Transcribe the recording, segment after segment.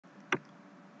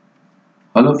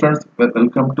Hello friends,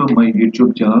 welcome to my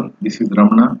YouTube channel. This is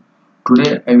Ramana.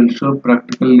 Today I will show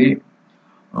practically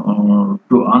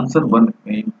to answer one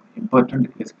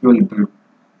important SQL interview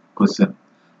question.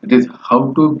 It is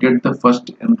how to get the first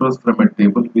entries from a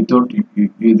table without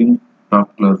using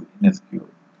top class in SQL.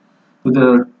 So there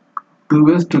are two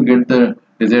ways to get the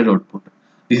desired output.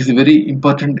 This is a very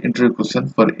important interview question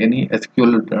for any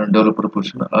SQL developer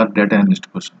person or data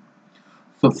analyst person.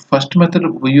 So first method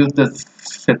we use the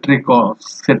set row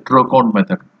count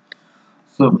method.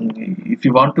 So if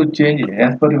you want to change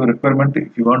as per your requirement,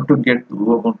 if you want to get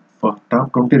for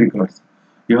top 20 records,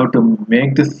 you have to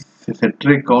make this set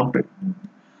row count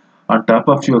on top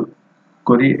of your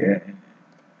query,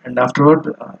 and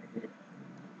afterward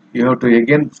you have to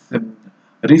again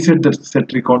reset the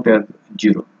set row count as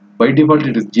 0. By default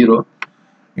it is 0.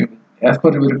 As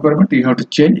per your requirement, you have to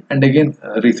change and again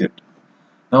reset.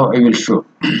 Now I will show.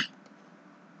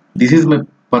 This is my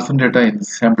person data in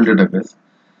sample database.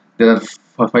 There are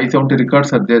 570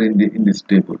 records are there in this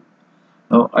table.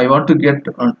 Now I want to get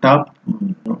on top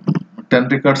 10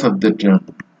 records of that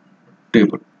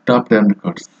table, top 10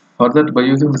 records. For that, by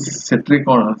using the set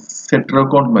row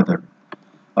count method,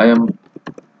 I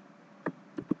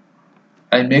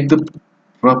make the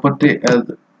property as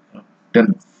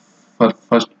 10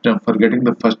 for getting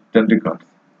the first 10 records,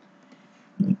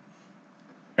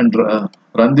 and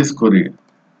run this query.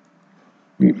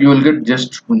 You will get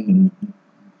just 10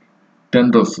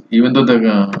 rows, even though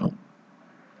the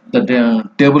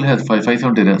table has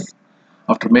 570 rows.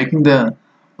 After making the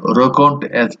row count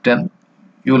as 10,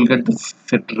 you will get the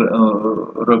set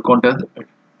row count as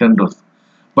 10 rows.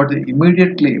 But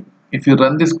immediately, if you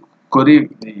run this query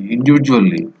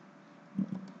individually,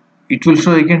 it will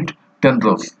show again 10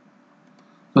 rows.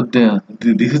 So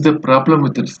this is the problem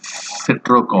with the set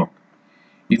row count.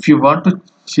 If you want to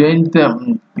change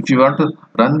them, if you want to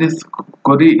run this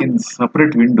query in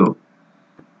separate window,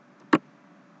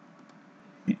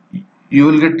 you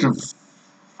will get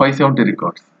 570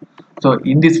 records. So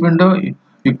in this window,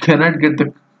 you cannot get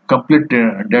the complete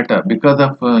data because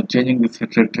of changing the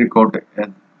set row count as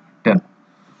 10.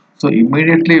 So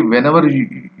immediately, whenever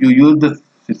you use the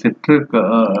set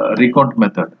recount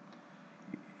method,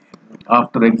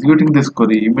 after executing this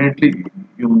query, immediately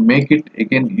you make it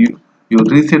again. You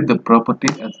reset the property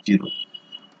as 0.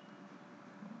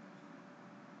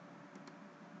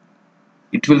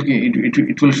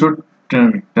 It will show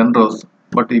 10 rows,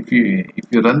 but if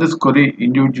you run this query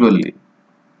individually,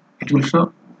 it will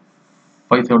show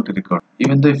 570 records.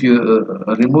 Even though if you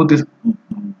remove these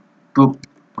two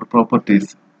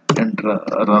properties and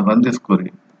run this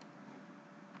query,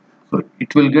 so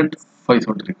it will get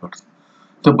 570 records.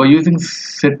 So by using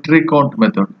set recount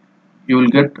method, you will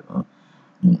get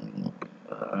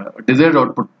desired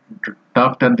output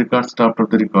top 10 records, top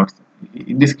 20 records.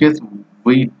 In this case,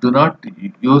 we do not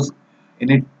use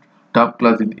any top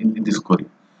class in this query.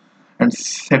 And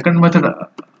second method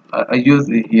I use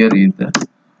here is the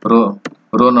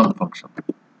Rownum function.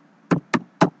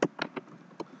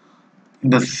 In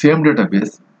the same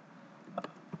database,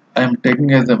 I am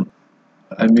taking as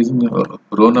I am using a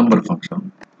row number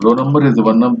function. Row number is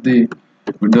one of the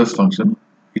Windows function.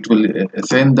 It will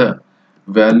assign the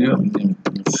value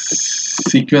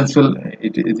sequential.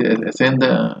 It assign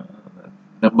the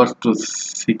numbers to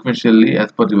sequentially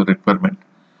as per your requirement.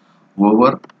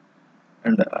 Over,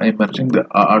 and I am matching the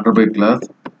order by class,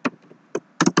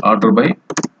 order by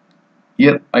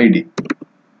year ID,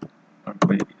 order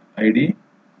by ID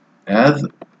as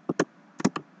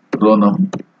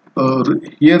Rownum.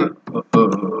 Here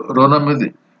Rownum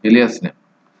is alias name,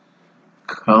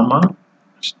 comma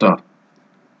star.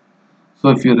 So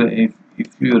if you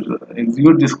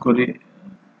execute this query,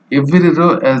 every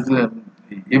row as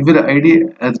every ID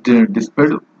as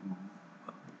displayed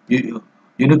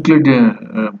uniquely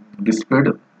displayed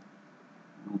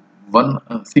one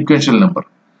sequential number.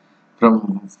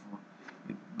 From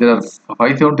there are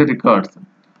 570 records,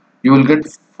 you will get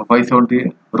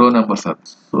 570 row numbers.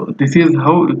 So this is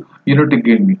how you know to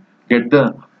get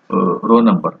the row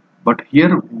number. But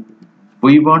here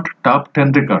we want top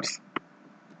 10 records.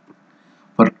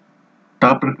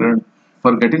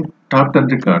 For getting top 10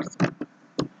 records,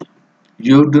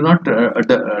 you do not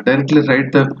directly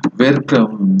write the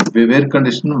where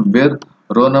condition where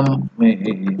Rownum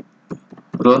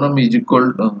is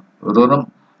equal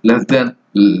Rownum less than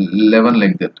 11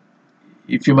 like that.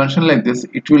 If you mention like this,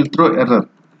 it will throw error.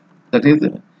 That is,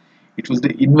 it was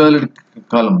the invalid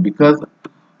column because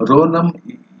Rownum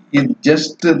is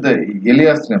just the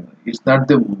alias name. It's not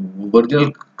the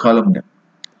original column name.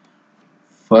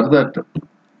 For that,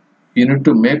 you need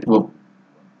to make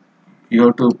you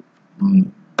have to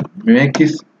make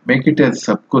it as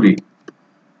subquery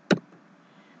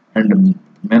and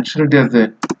mention it as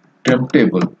a temp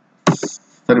table.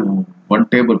 Sorry, one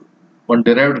table, one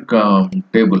derived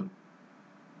table,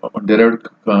 one derived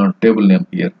table name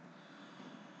here.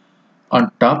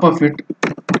 On top of it,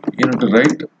 you need to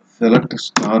write select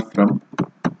star from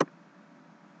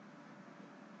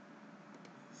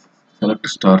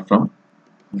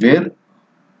where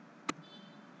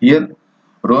here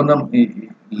Rownum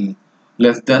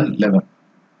less than 11.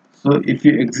 So if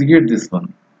you execute this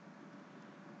one,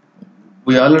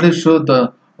 we already show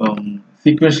the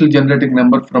sequential generating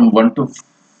number from 1 to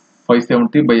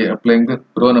 570 by applying the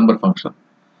row number function.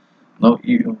 Now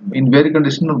in vary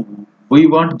condition we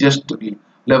want just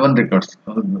 11 records,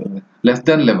 less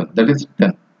than 11, that is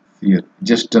 10. Here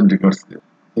just 10 records there.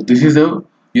 So this is how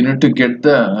you need to get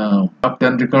the top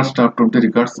 10 records, top 20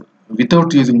 records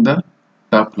without using the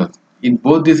top class. In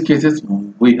both these cases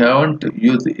we haven't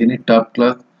used any top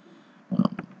class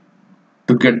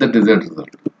to get the desired result.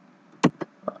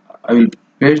 I will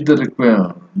paste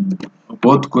the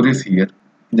both queries here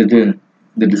in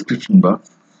the description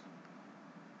box.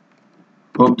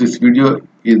 Hope this video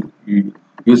is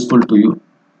useful to you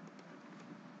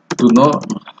to know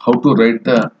how to write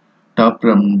the top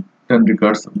 10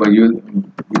 records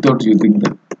without using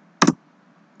the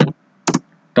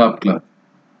top class.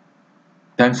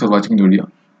 Thanks for watching the video.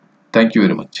 Thank you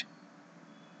very much.